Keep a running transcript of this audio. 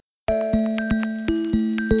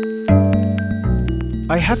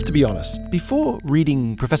have to be honest, before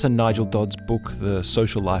reading Professor Nigel Dodd's book, The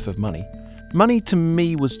Social Life of Money, money to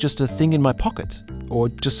me was just a thing in my pocket, or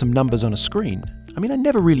just some numbers on a screen. I mean, I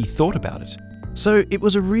never really thought about it. So it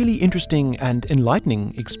was a really interesting and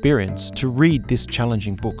enlightening experience to read this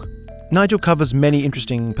challenging book. Nigel covers many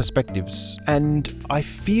interesting perspectives, and I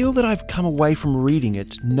feel that I've come away from reading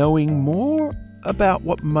it knowing more about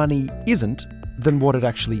what money isn't than what it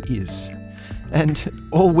actually is. And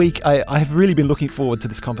all week, I've really been looking forward to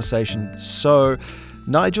this conversation. So,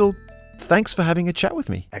 Nigel, thanks for having a chat with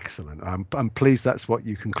me. Excellent. I'm pleased that's what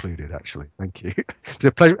you concluded, actually. Thank you. It's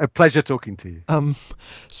a pleasure talking to you.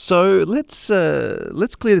 So let's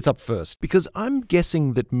clear this up first, because I'm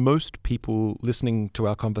guessing that most people listening to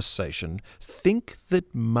our conversation think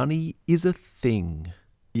that money is a thing.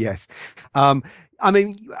 Yes. I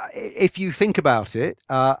mean, if you think about it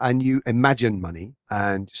and you imagine money,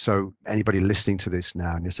 and so anybody listening to this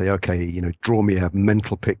now and you say, okay, draw me a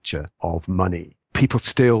mental picture of money. People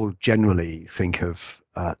still generally think of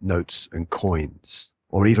notes and coins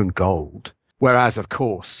or even gold. Whereas, of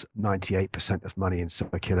course, 98% of money in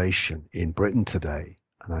circulation in Britain today,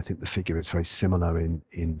 and I think the figure is very similar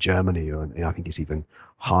in Germany, or I think it's even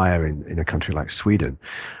higher in a country like Sweden.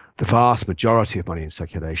 The vast majority of money in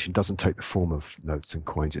circulation doesn't take the form of notes and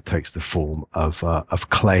coins. It takes the form of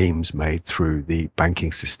claims made through the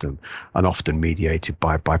banking system and often mediated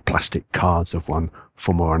by plastic cards of one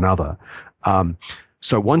form or another.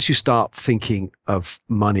 So once you start thinking of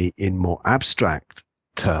money in more abstract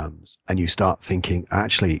terms and you start thinking,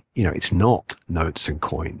 actually, it's not notes and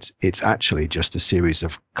coins, it's actually just a series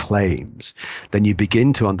of claims, then you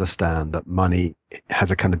begin to understand that money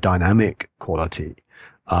has a kind of dynamic quality.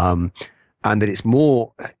 And that it's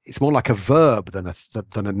more like a verb than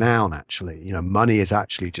a noun, actually. Money is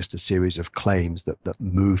actually just a series of claims that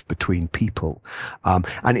move between people.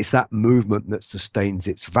 And it's that movement that sustains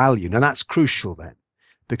its value. Now, that's crucial then,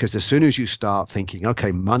 because as soon as you start thinking,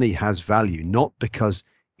 okay, money has value, not because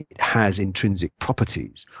it has intrinsic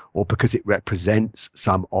properties or because it represents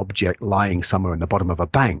some object lying somewhere in the bottom of a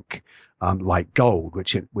bank, like gold,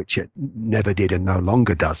 which it never did and no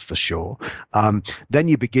longer does for sure, then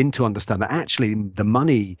you begin to understand that actually the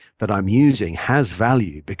money that I'm using has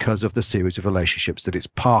value because of the series of relationships that it's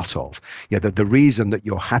part of. The reason that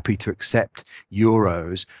you're happy to accept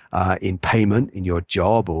euros in payment in your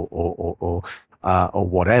job or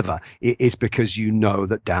whatever, it is because you know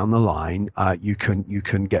that down the line you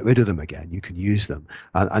can get rid of them again, you can use them,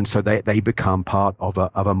 and so they become part of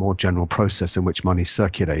a more general process in which money is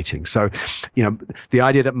circulating. So, the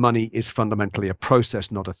idea that money is fundamentally a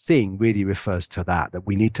process, not a thing, really refers to that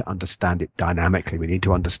we need to understand it dynamically. We need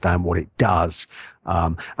to understand what it does,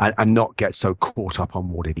 and not get so caught up on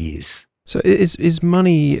what it is. So is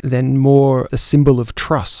money then more a symbol of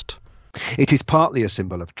trust? It is partly a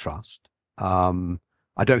symbol of trust.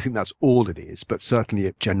 I don't think that's all it is, but certainly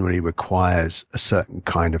it generally requires a certain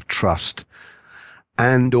kind of trust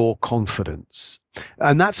and or confidence.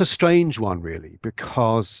 And that's a strange one, really,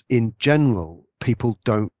 because in general, people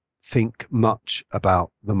don't think much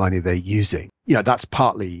about the money they're using. That's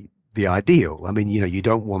partly the ideal. I mean, you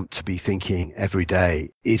don't want to be thinking every day,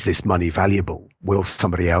 is this money valuable? Will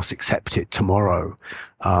somebody else accept it tomorrow?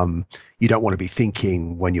 You don't want to be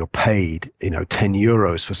thinking when you're paid, 10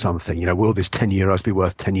 euros for something, will this 10 euros be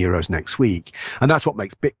worth 10 euros next week? And that's what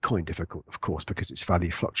makes Bitcoin difficult, of course, because its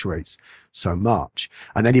value fluctuates so much.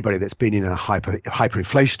 And anybody that's been in a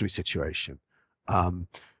hyperinflationary situation,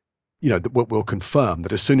 will confirm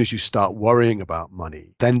that as soon as you start worrying about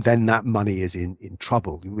money, then that money is in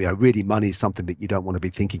trouble. Really, money is something that you don't want to be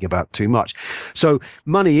thinking about too much. So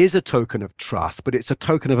money is a token of trust, but it's a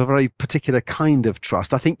token of a very particular kind of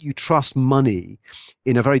trust. I think you trust money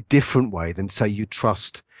in a very different way than, say, you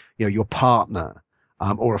trust, your partner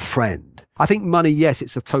or a friend. I think money, yes,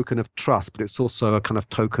 it's a token of trust, but it's also a kind of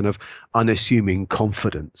token of unassuming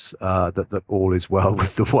confidence that all is well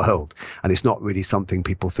with the world. And it's not really something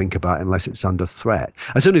people think about unless it's under threat.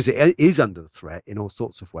 As soon as it is under threat in all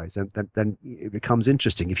sorts of ways, then it becomes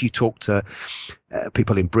interesting. If you talk to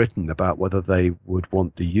people in Britain about whether they would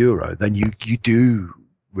want the euro, then you do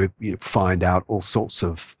find out all sorts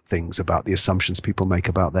of things about the assumptions people make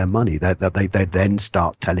about their money. They then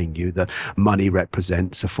start telling you that money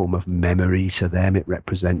represents a form of memory to them. It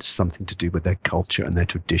represents something to do with their culture and their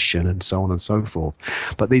tradition and so on and so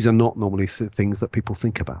forth. But these are not normally things that people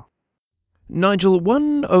think about. Nigel,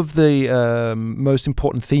 one of the most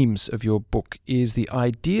important themes of your book is the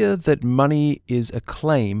idea that money is a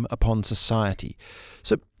claim upon society.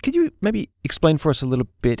 So could you maybe explain for us a little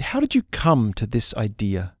bit, how did you come to this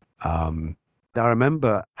idea? I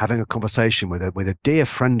remember having a conversation with a dear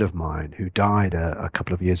friend of mine who died a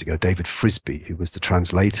couple of years ago, David Frisby, who was the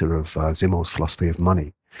translator of Zimmel's Philosophy of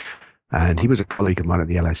Money. And he was a colleague of mine at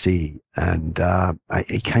the LSE. And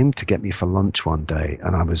he came to get me for lunch one day,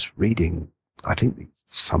 and I was reading, I think,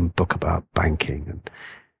 some book about banking.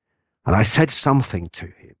 And I said something to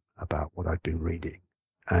him about what I'd been reading.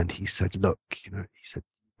 And he said, look, he said,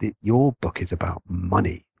 your book is about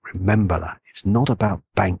money. Remember that. It's not about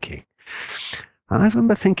banking. And I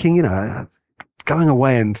remember thinking, going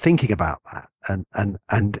away and thinking about that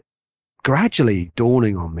and gradually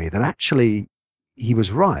dawning on me that actually he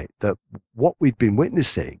was right, that what we'd been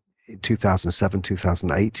witnessing in 2007,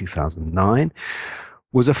 2008, 2009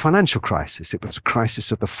 was a financial crisis. It was a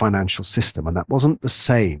crisis of the financial system, and that wasn't the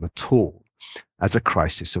same at all as a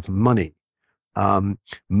crisis of money.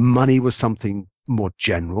 Money was something more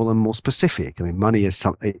general and more specific. I mean, money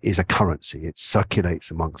is a currency. It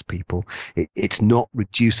circulates amongst people. It's not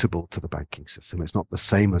reducible to the banking system. It's not the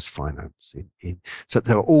same as finance. So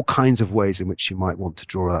there are all kinds of ways in which you might want to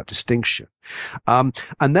draw that distinction. And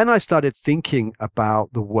then I started thinking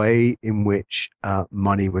about the way in which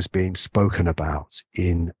money was being spoken about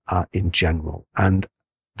in general. And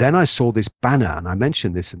then I saw this banner, and I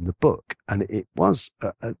mentioned this in the book, and it was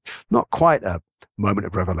not quite a moment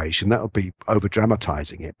of revelation. That would be over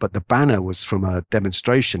dramatizing it. But the banner was from a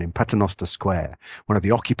demonstration in Paternoster Square, one of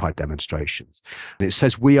the Occupy demonstrations. And it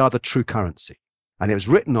says, "We are the true currency." And it was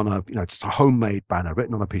written on it's a homemade banner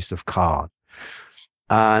written on a piece of card.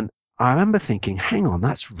 And I remember thinking, hang on,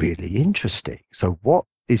 that's really interesting. So what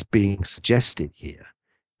is being suggested here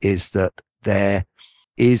is that there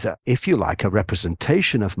is, if you like, a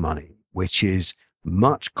representation of money, which is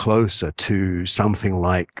much closer to something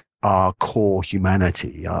like our core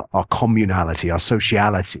humanity, our communality, our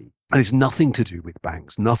sociality. And it's nothing to do with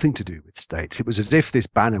banks, nothing to do with states. It was as if this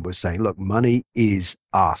banner was saying, look, money is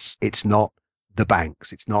us. It's not the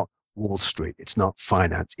banks. It's not Wall Street. It's not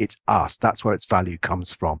finance. It's us. That's where its value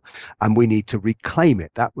comes from. And we need to reclaim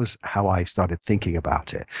it. That was how I started thinking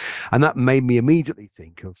about it. And that made me immediately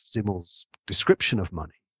think of Zimmel's description of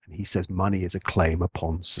money. And he says money is a claim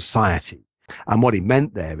upon society. And what he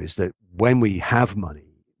meant there is that when we have money,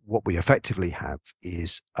 what we effectively have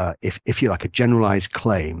is, if you like, a generalized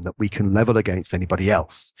claim that we can level against anybody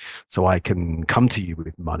else. So I can come to you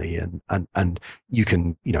with money and you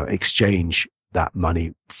can, exchange that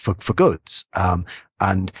money for goods.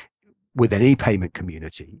 And with any payment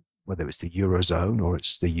community, whether it's the Eurozone or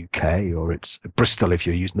it's the UK or it's Bristol, if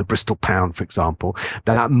you're using the Bristol pound, for example,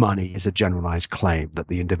 that money is a generalized claim that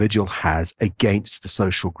the individual has against the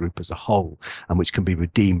social group as a whole, and which can be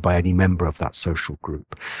redeemed by any member of that social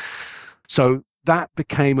group. So that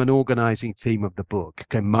became an organizing theme of the book.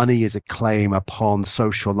 Okay, money is a claim upon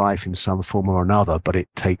social life in some form or another, but it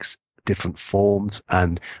takes different forms,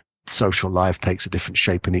 and social life takes a different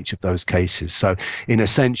shape in each of those cases. So in a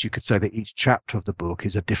sense, you could say that each chapter of the book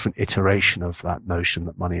is a different iteration of that notion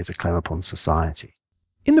that money is a claim upon society.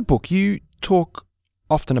 In the book, you talk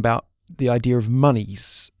often about the idea of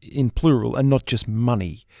monies in plural and not just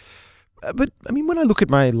money. But I mean, when I look at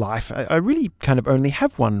my life, I really kind of only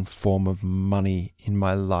have one form of money in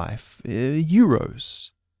my life,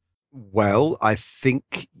 euros. Well, I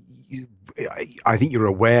think you're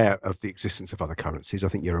aware of the existence of other currencies. I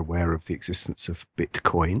think you're aware of the existence of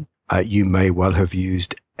Bitcoin. You may well have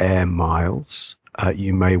used air miles.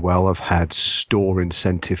 You may well have had store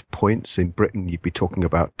incentive points. In Britain, you'd be talking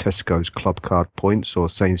about Tesco's Club Card points or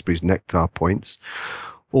Sainsbury's Nectar points.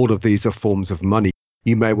 All of these are forms of money.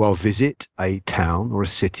 You may well visit a town or a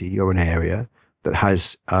city or an area that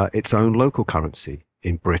has its own local currency.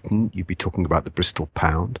 In Britain, you'd be talking about the Bristol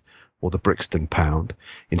pound or the Brixton pound.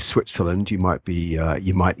 In Switzerland, you might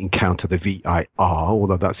encounter the VIR,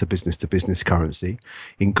 although that's a business-to-business currency.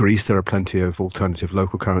 In Greece, there are plenty of alternative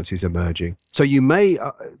local currencies emerging. So you may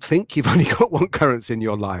think you've only got one currency in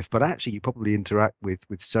your life, but actually you probably interact with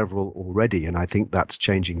several already, and I think that's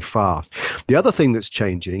changing fast. The other thing that's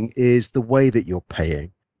changing is the way that you're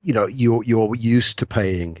paying. You're used to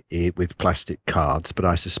paying with plastic cards, but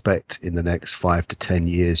I suspect in the next 5 to 10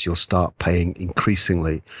 years, you'll start paying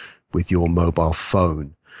increasingly with your mobile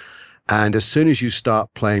phone. And as soon as you start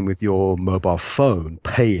playing with your mobile phone,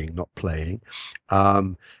 paying, not playing,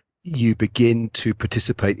 you begin to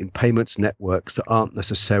participate in payments networks that aren't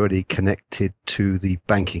necessarily connected to the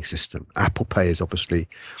banking system. Apple Pay is obviously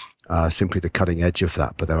simply the cutting edge of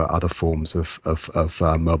that, but there are other forms of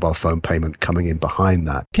mobile phone payment coming in behind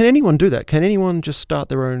that. Can anyone do that? Can anyone just start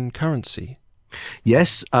their own currency?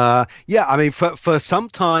 Yes. Yeah. I mean, for some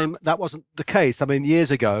time, that wasn't the case. I mean, years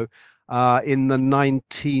ago, in the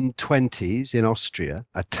 1920s in Austria,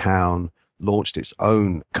 a town launched its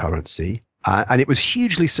own currency, and it was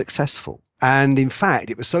hugely successful. And in fact,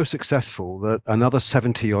 it was so successful that another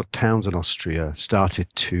 70 odd towns in Austria started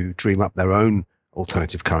to dream up their own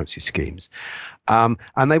alternative currency schemes.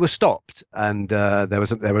 And they were stopped. And there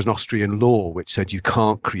was an Austrian law which said you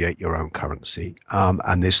can't create your own currency.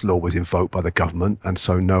 And this law was invoked by the government, and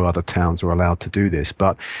so no other towns were allowed to do this.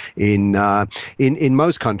 But in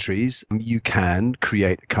most countries, you can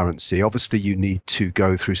create a currency. Obviously, you need to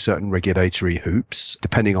go through certain regulatory hoops,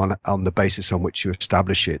 depending on the basis on which you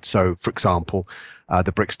establish it. So, for example,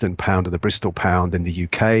 the Brixton pound and the Bristol pound in the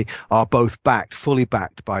UK are both fully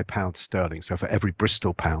backed by pound sterling. So for every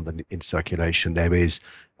Bristol pound in circulation, there is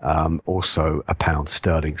also a pound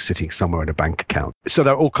sterling sitting somewhere in a bank account. So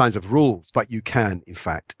there are all kinds of rules, but you can, in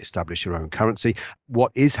fact, establish your own currency.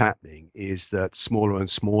 What is happening is that smaller and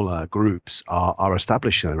smaller groups are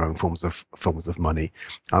establishing their own forms of money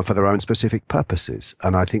for their own specific purposes.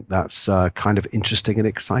 And I think that's kind of interesting and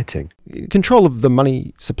exciting. Control of the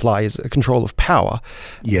money supply is a control of power.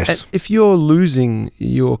 Yes. And if you're losing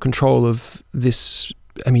your control of this,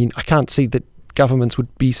 I mean, I can't see that governments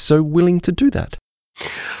would be so willing to do that.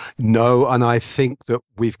 No, and I think that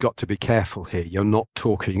we've got to be careful here. You're not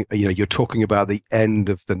talking, you're talking about the end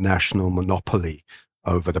of the national monopoly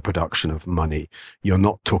over the production of money. You're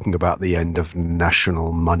not talking about the end of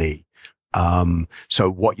national money. So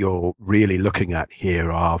what you're really looking at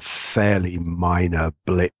here are fairly minor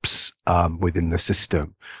blips within the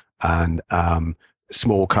system, and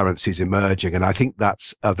small currencies emerging. And I think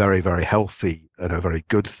that's a very, very healthy and a very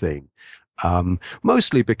good thing,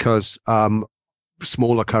 mostly because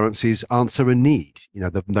smaller currencies answer a need.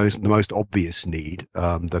 The most obvious need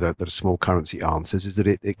that a small currency answers is that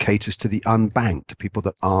it caters to the unbanked, people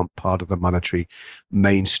that aren't part of the monetary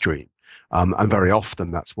mainstream. And very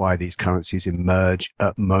often that's why these currencies emerge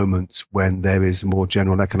at moments when there is more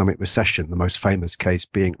general economic recession. The most famous case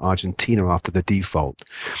being Argentina after the default,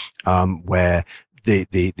 where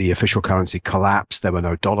the official currency collapsed. There were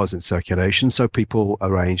no dollars in circulation, so people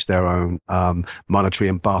arranged their own monetary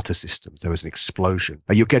and barter systems. There was an explosion.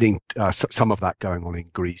 You're getting some of that going on in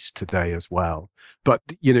Greece today as well. But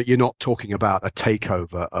you're not talking about a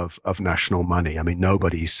takeover of national money. I mean,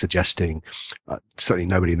 nobody's suggesting, certainly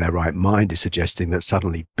nobody in their right mind is suggesting that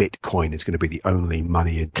suddenly Bitcoin is going to be the only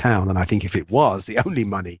money in town. And I think if it was the only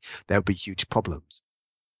money, there would be huge problems.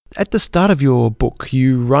 At the start of your book,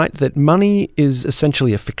 you write that money is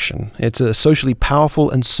essentially a fiction. It's a socially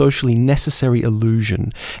powerful and socially necessary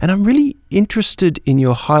illusion. And I'm really interested in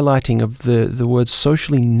your highlighting of the word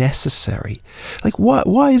socially necessary. Like,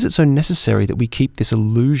 why is it so necessary that we keep this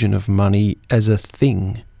illusion of money as a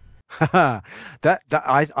thing? I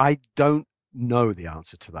don't know the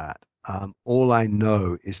answer to that. All I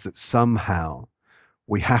know is that somehow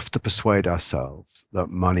we have to persuade ourselves that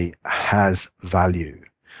money has value.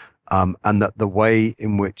 And that the way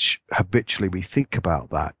in which habitually we think about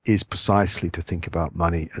that is precisely to think about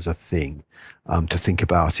money as a thing, to think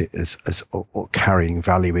about it as or carrying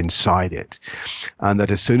value inside it. And that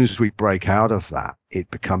as soon as we break out of that, it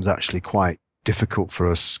becomes actually quite difficult for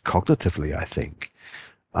us cognitively, I think.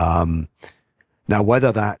 Now,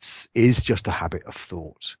 whether that is just a habit of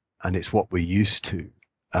thought and it's what we're used to,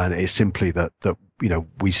 and it's simply that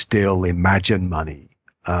we still imagine money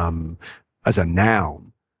as a noun,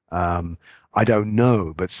 I don't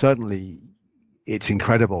know, but certainly it's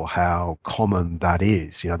incredible how common that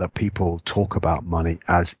is, that people talk about money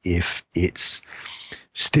as if it's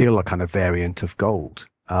still a kind of variant of gold.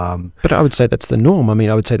 But I would say that's the norm. I mean,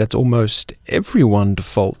 I would say that's almost everyone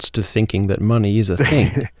defaults to thinking that money is a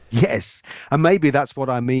thing. Yes. And maybe that's what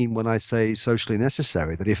I mean when I say socially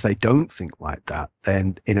necessary, that if they don't think like that,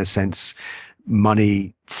 then in a sense,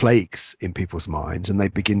 money flakes in people's minds and they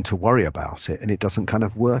begin to worry about it, and it doesn't kind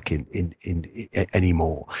of work in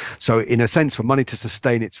anymore. So in a sense, for money to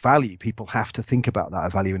sustain its value, people have to think about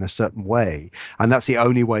that value in a certain way, and that's the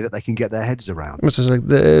only way that they can get their heads around. So it's like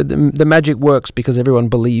the magic works because everyone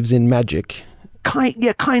believes in magic.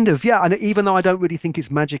 Kind of. And even though I don't really think it's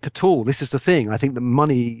magic at all, this is the thing. I think that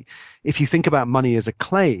money, if you think about money as a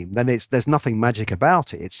claim, then there's nothing magic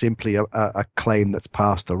about it. It's simply a claim that's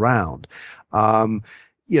passed around.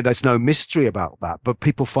 There's no mystery about that, but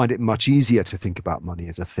people find it much easier to think about money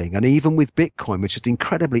as a thing. And even with Bitcoin, which is an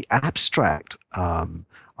incredibly abstract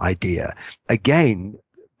idea, again,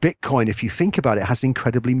 Bitcoin, if you think about it, has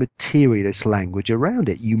incredibly materialist language around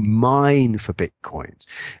it. You mine for Bitcoins,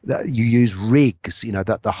 you use rigs,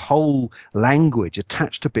 that the whole language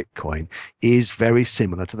attached to Bitcoin is very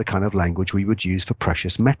similar to the kind of language we would use for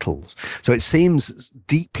precious metals. So it seems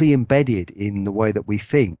deeply embedded in the way that we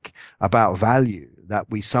think about value, that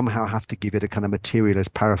we somehow have to give it a kind of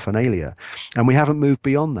materialist paraphernalia. And we haven't moved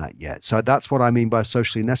beyond that yet. So that's what I mean by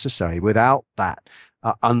socially necessary. Without that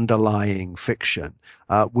underlying fiction,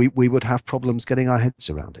 we would have problems getting our heads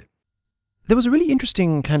around it. There was a really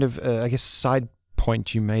interesting kind of, side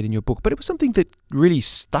point you made in your book, but it was something that really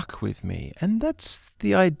stuck with me. And that's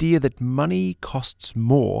the idea that money costs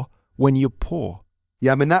more when you're poor.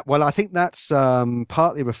 Yeah, I mean, I think that's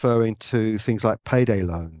partly referring to things like payday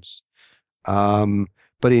loans.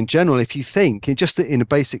 But in general, if you think, just in a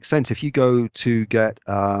basic sense, if you go to get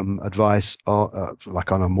advice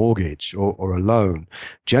like on a mortgage or a loan,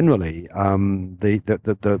 generally,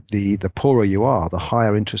 the poorer you are, the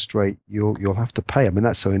higher interest rate you'll have to pay. I mean,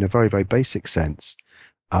 that's so in a very, very basic sense.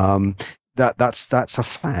 That's a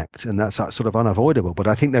fact, and that's sort of unavoidable. But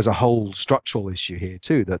I think there's a whole structural issue here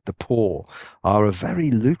too, that the poor are a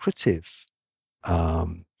very lucrative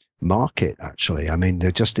market, actually. I mean,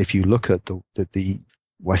 they're just, if you look at the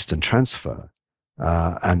Western transfer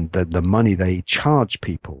and the money they charge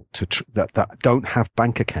people that don't have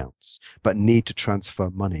bank accounts but need to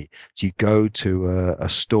transfer money. So you go to a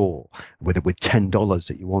store with $10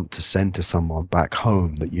 that you want to send to someone back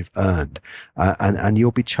home that you've earned, and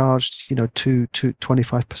you'll be charged, to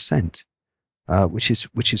 25%,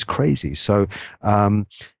 which is crazy. So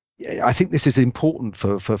I think this is important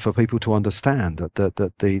for people to understand that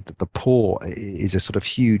the poor is a sort of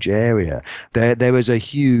huge area. There is a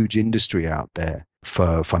huge industry out there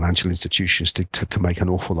for financial institutions to make an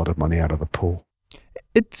awful lot of money out of the poor.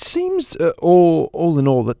 It seems all in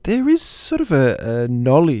all that there is sort of a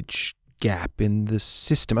knowledge gap in the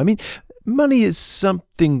system. I mean, money is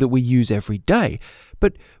something that we use every day,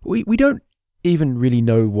 but we don't even really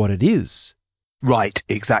know what it is. Right,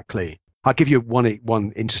 exactly. I'll give you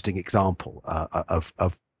one interesting example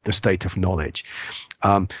of the state of knowledge.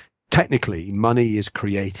 Technically, money is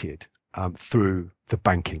created through the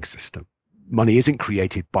banking system. Money isn't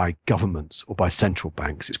created by governments or by central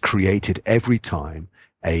banks. It's created every time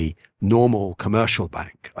a normal commercial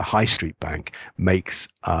bank, a high street bank, makes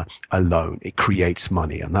a loan. It creates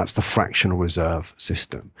money, and that's the fractional reserve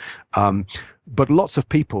system. But lots of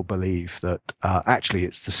people believe that actually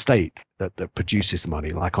it's the state that produces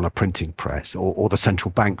money, like on a printing press, or the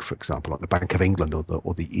central bank, for example, like the Bank of England or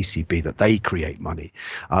the ECB, that they create money,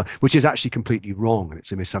 which is actually completely wrong, and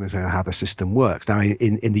it's a misunderstanding of how the system works. Now,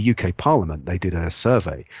 in the UK Parliament, they did a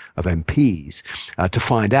survey of MPs to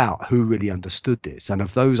find out who really understood this, and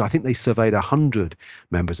of those, I think they surveyed 100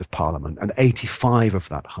 members of Parliament, and 85 of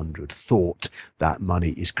that 100 thought that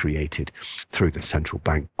money is created through the central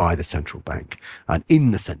bank, by the central bank, and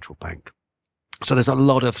in the central bank. So there's a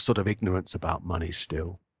lot of sort of ignorance about money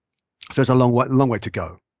still. So there's a long way to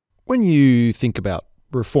go. When you think about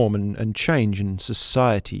reform and change in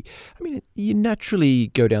society, I mean, you naturally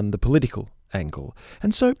go down the political angle.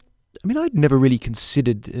 And so, I mean, I'd never really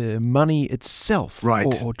considered money itself,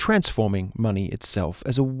 right, or transforming money itself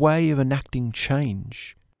as a way of enacting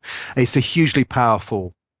change. It's a hugely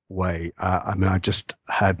powerful way. I mean, I just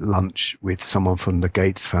had lunch with someone from the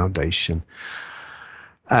Gates Foundation,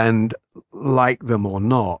 and like them or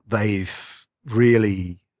not, they've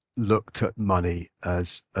really looked at money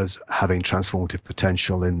as having transformative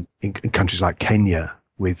potential in countries like Kenya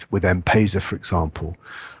with M-Pesa, for example.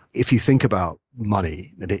 If you think about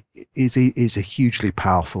money, that it is a hugely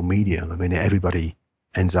powerful medium. I mean, everybody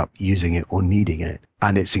ends up using it or needing it,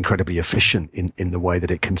 and it's incredibly efficient in the way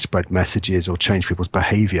that it can spread messages or change people's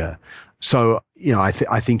behavior. So, I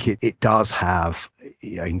think it does have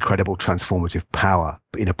incredible transformative power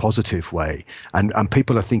in a positive way. And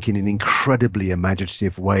people are thinking in incredibly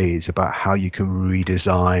imaginative ways about how you can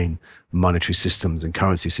redesign monetary systems and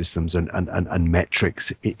currency systems and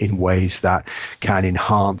metrics in ways that can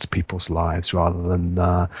enhance people's lives rather than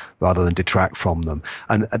detract from them.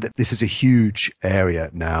 And this is a huge area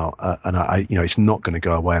now, and it's not going to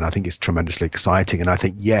go away. And I think it's tremendously exciting. And I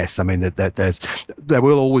think, yes, I mean, there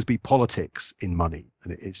will always be politics in money.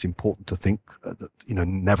 And it's important to think that,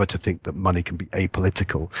 never to think that money can be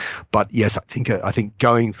apolitical. But yes, I think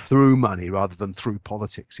going through money rather than through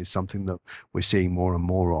politics is something that we're seeing more and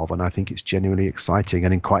more of. And I think it's genuinely exciting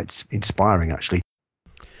and quite inspiring, actually.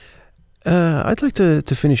 I'd like to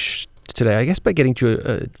finish today, I guess, by getting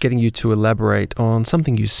you to elaborate on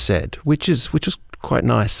something you said, which is quite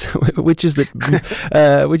nice, which is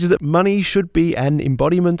that money should be an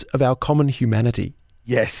embodiment of our common humanity.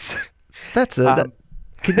 Yes. That's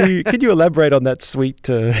Can you elaborate on that sweet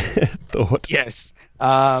thought? Yes,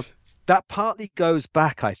 that partly goes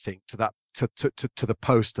back, I think, to that to the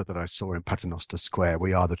poster that I saw in Paternoster Square.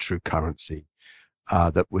 We are the true currency,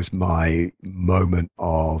 that was my moment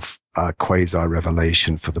of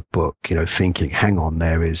quasi-revelation for the book, thinking, hang on,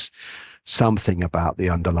 there is something about the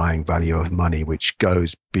underlying value of money which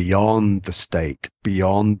goes beyond the state,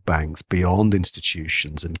 beyond banks, beyond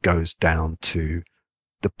institutions, and goes down to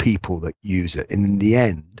the people that use it. And in the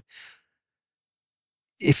end,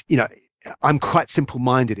 I'm quite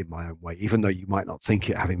simple-minded in my own way, even though you might not think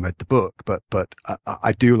it having read the book, but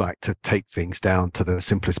I do like to take things down to the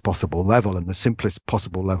simplest possible level. And the simplest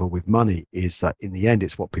possible level with money is that in the end,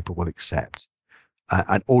 it's what people will accept.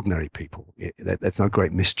 And ordinary people, there's no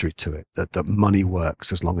great mystery to it, that money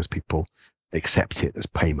works as long as people accept it as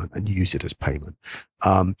payment and use it as payment.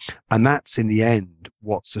 And that's in the end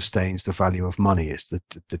what sustains the value of money, is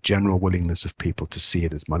the general willingness of people to see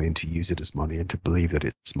it as money and to use it as money and to believe that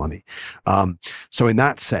it's money. So in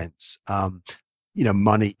that sense,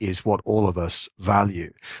 money is what all of us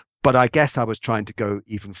value. But I guess I was trying to go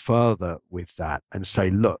even further with that and say,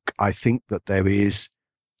 look, I think that there is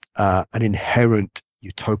an inherent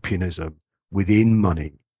utopianism within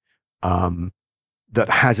money that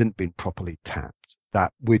hasn't been properly tapped,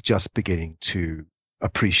 that we're just beginning to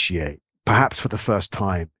appreciate, perhaps for the first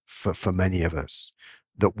time for many of us,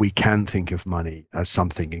 that we can think of money as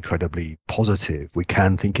something incredibly positive. We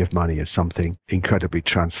can think of money as something incredibly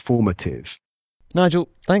transformative. Nigel,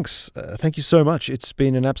 thanks. Thank you so much. It's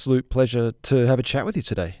been an absolute pleasure to have a chat with you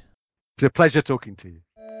today. It's a pleasure talking to you.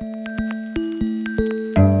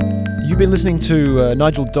 You've been listening to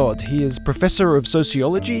Nigel Dodd. He is Professor of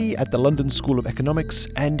Sociology at the London School of Economics,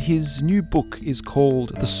 and his new book is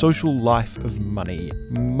called The Social Life of Money.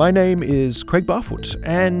 My name is Craig Barfoot,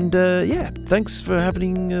 and thanks for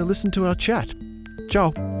having listened to our chat.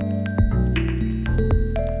 Ciao.